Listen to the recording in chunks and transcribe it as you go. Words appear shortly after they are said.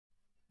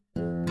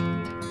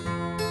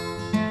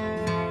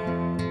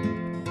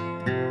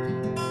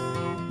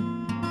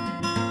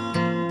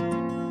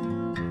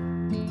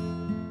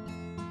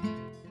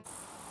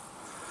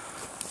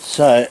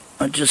So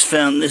I just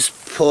found this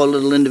poor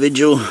little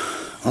individual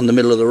on the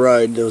middle of the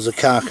road. There was a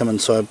car coming,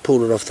 so I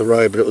pulled it off the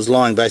road, but it was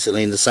lying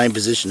basically in the same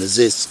position as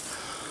this.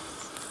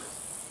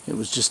 It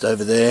was just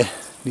over there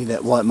near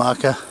that white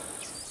marker.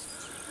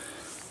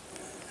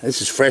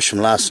 This is fresh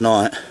from last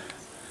night.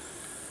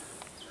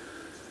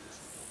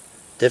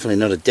 Definitely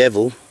not a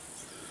devil.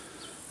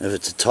 If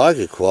it's a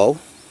tiger quoll,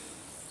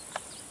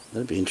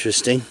 that'd be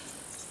interesting.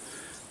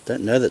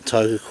 Don't know that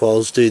tiger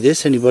quolls do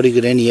this. Anybody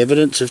got any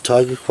evidence of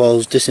tiger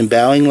quolls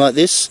disemboweling like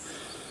this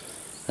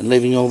and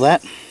leaving all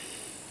that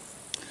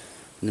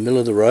in the middle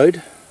of the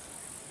road?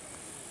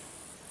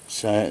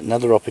 So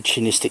another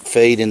opportunistic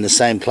feed in the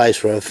same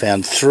place where I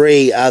found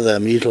 3 other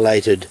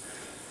mutilated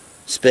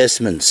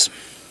specimens.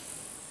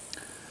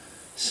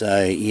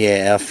 So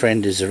yeah, our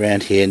friend is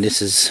around here, and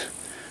this is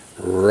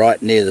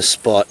right near the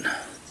spot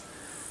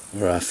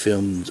where I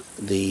filmed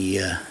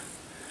the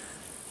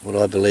what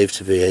I believe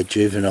to be a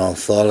juvenile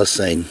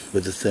thylacine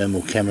with the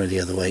thermal camera the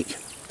other week.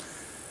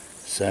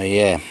 So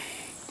yeah,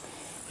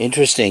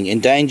 interesting.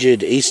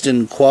 Endangered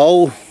eastern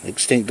quoll,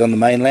 extinct on the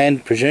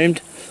mainland,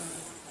 presumed,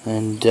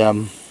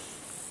 and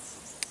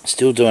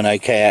still doing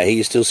okay out here.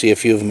 You still see a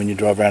few of them when you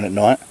drive around at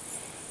night,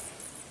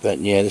 but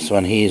yeah, this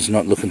one here is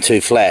not looking too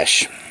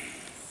flash.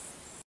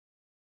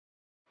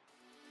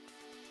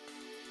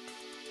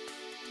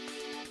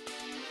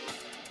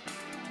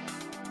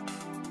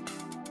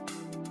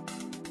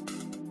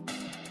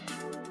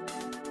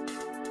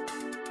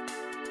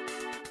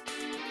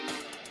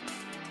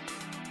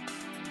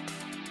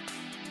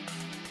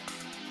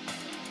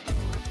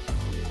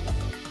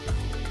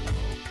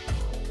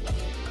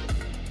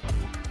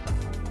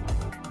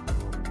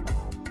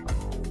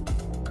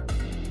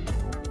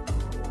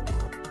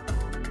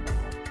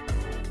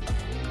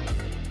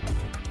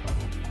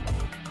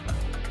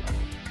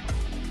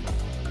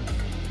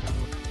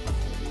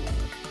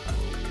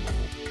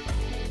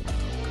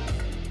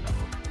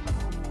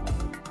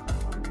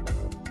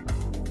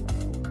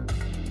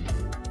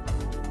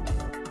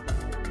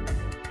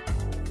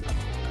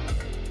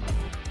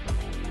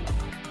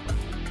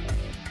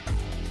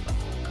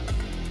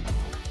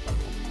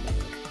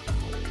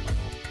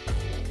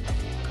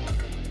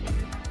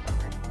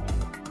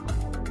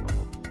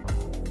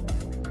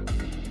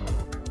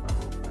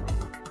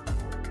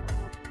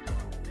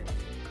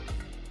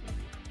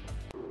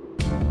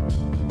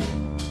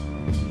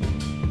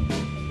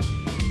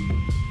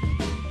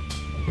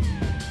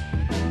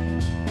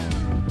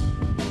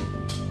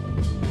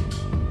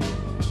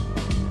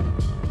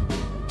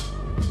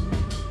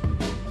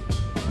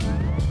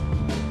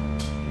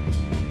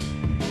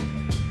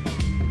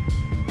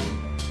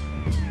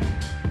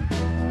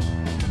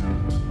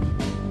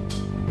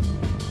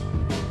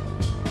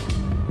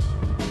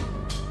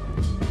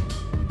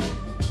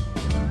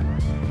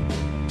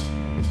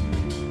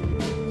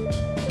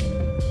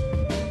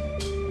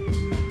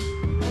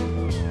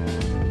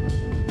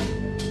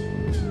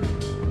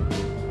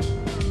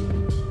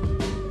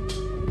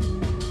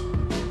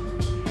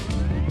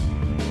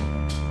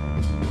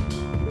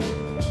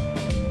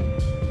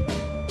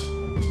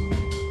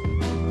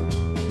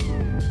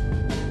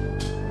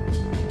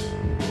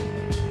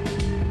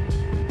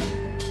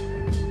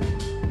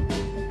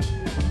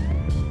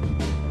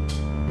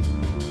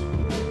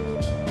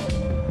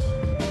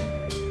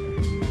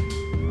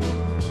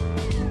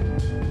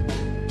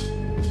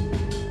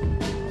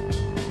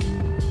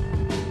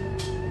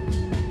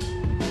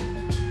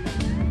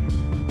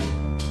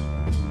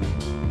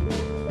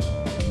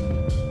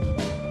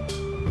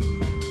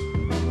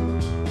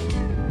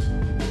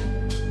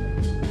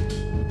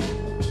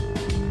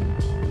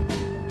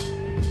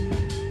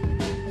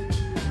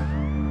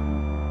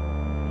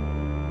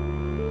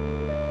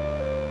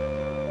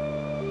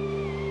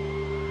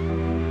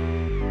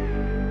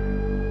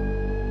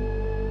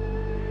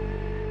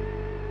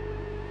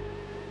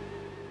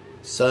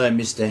 So,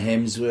 Mr.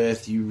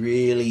 Hemsworth, you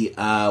really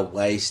are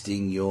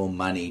wasting your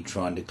money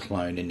trying to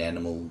clone an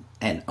animal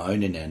and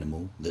own an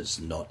animal that's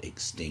not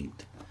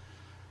extinct.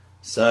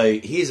 So,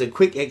 here's a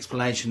quick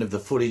explanation of the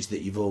footage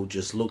that you've all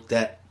just looked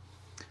at.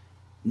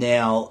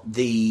 Now,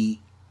 the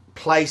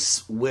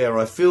place where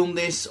I filmed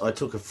this, I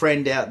took a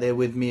friend out there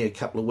with me a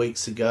couple of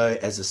weeks ago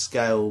as a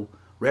scale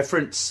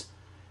reference.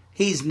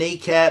 His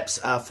kneecaps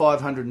are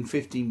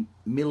 550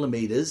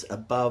 millimeters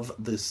above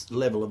the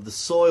level of the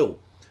soil.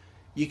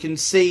 You can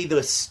see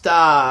the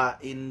star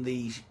in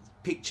the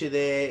picture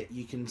there.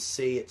 You can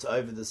see it's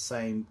over the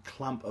same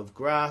clump of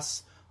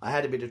grass. I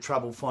had a bit of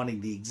trouble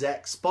finding the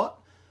exact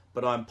spot,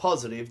 but I'm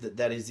positive that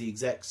that is the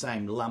exact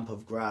same lump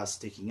of grass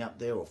sticking up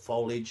there, or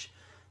foliage.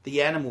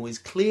 The animal is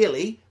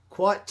clearly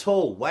quite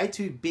tall, way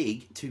too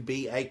big to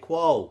be a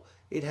quoll.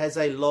 It has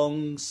a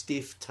long,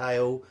 stiff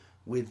tail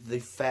with the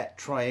fat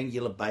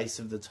triangular base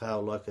of the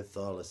tail like a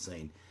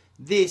thylacine.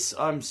 This,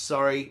 I'm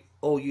sorry,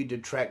 all you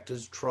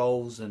detractors,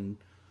 trolls and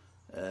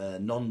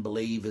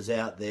non-believers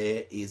out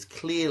there, is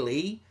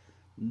clearly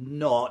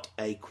not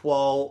a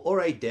quoll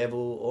or a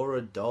devil or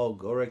a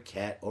dog or a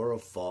cat or a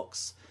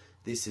fox.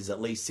 This is at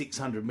least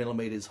 600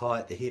 millimeters high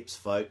at the hips,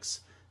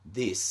 folks.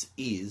 This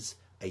is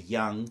a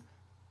young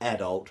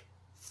adult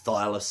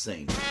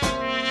Thylacine.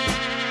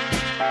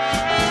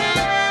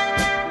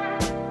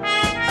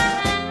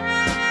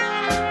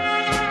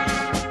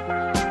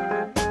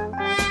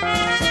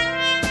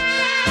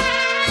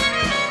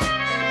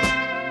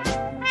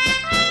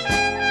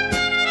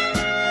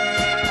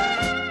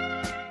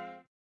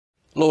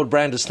 Lord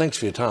Brandis, thanks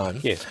for your time.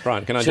 Yes,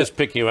 Brian, can I just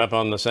pick you up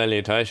on the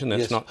salutation?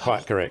 That's Yes. not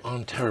quite correct.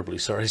 I'm terribly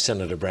sorry,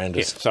 Senator Brandis.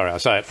 Yes, sorry, I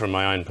say it from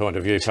my own point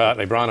of view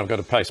partly, Brian. I've got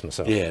to pace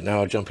myself. Yeah,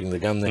 no, I'm jumping the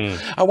gun there.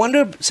 I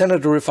wonder,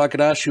 Senator, if I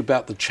could ask you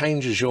about the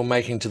changes you're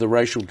making to the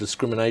Racial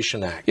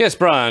Discrimination Act. Yes,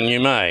 Brian, you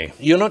may.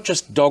 You're not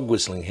just dog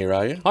whistling here,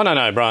 are you? Oh,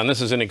 no, Brian, this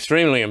is an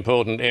extremely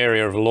important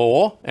area of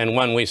law and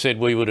one we said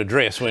we would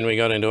address when we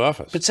got into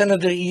office. But,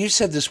 Senator, you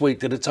said this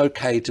week that it's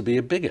okay to be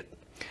a bigot.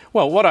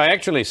 Well, what I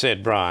actually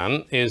said,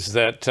 Brian, is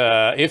that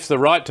if the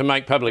right to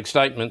make public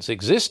statements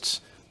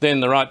exists, then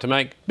the right to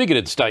make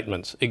bigoted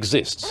statements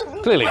exists.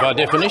 Clearly, by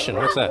definition.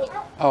 What's that?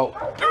 Oh,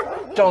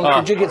 Don,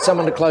 could you get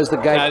someone to close the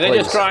gate, No, they're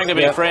please? just trying to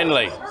be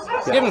friendly.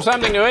 Give them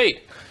something to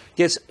eat.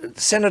 Yes,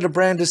 Senator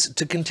Brandis,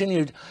 to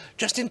continue,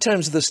 just in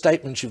terms of the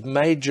statements you've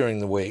made during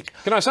the week...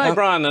 Can I say,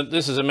 Brian, that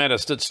this is a matter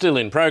that's still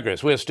in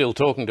progress. We're still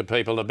talking to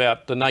people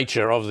about the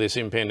nature of this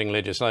impending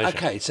legislation.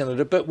 OK,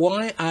 Senator, but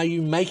why are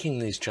you making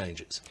these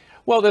changes?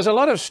 Well, there's a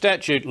lot of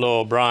statute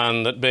law,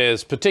 Brian, that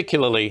bears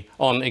particularly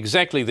on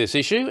exactly this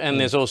issue, and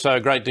there's also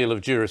a great deal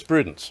of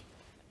jurisprudence.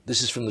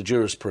 This is from the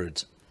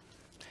jurisprudence.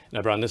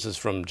 No, Brian, this is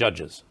from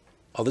judges.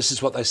 Oh, this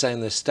is what they say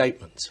in their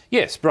statements.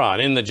 Yes,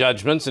 Brian, in the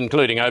judgments,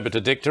 including obiter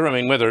dicta. I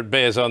mean, whether it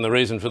bears on the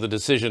reason for the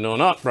decision or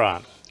not,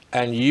 Brian.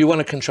 And you want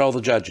to control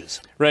the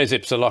judges? Res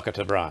ipsa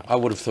loquitur, Brian. I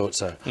would have thought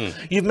so.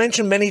 You've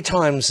mentioned many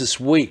times this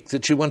week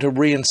that you want to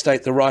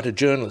reinstate the right of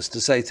journalists to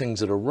say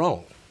things that are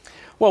wrong.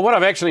 Well, what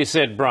I've actually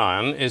said,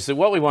 Brian, is that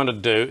what we want to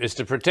do is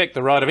to protect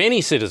the right of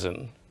any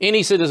citizen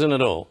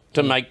at all,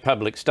 to make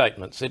public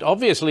statements. It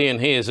obviously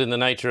inheres in the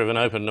nature of an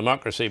open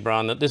democracy,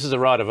 Brian, that this is a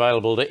right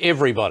available to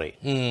everybody.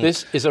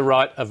 This is a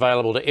right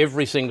available to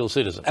every single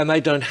citizen. And they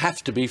don't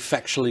have to be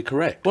factually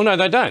correct. Well, no,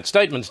 they don't.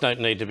 Statements don't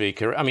need to be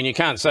correct. I mean, you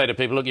can't say to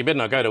people, look, you better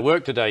not go to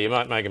work today, you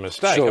might make a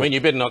mistake. Sure. I mean, you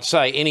better not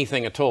say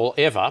anything at all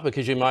ever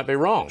because you might be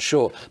wrong.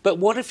 Sure. But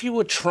what if you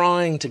were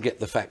trying to get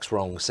the facts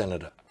wrong,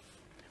 Senator?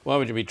 Why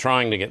would you be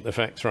trying to get the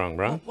facts wrong,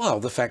 Brian? Well,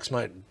 the facts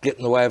might get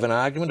in the way of an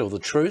argument or the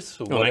truth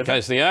or Well, in whatever. that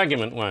case, the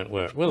argument won't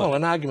work, will Well, it?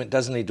 an argument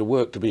doesn't need to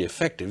work to be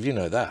effective, you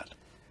know that.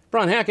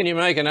 Brian, how can you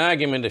make an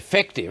argument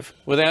effective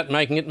without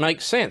making it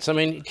make sense? I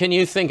mean, can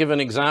you think of an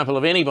example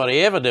of anybody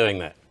ever doing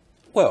that?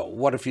 Well,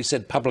 what if you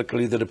said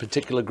publicly that a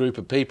particular group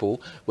of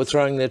people were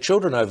throwing their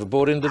children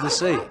overboard into the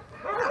sea?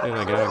 There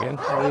they go again.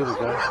 Oh, here we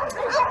go.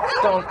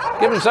 Don't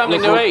Give them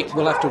something to eat.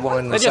 We'll have to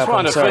wind this They just up.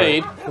 want I'm to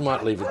sorry. feed. We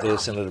might leave it there,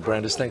 Senator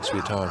Brandis. Thanks for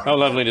your time. Oh,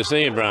 lovely to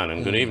see you, Brian,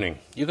 and good evening.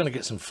 You're going to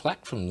get some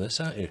flack from this,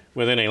 aren't you?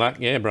 With any luck,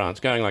 yeah, Brian, it's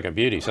going like a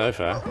beauty so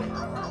far.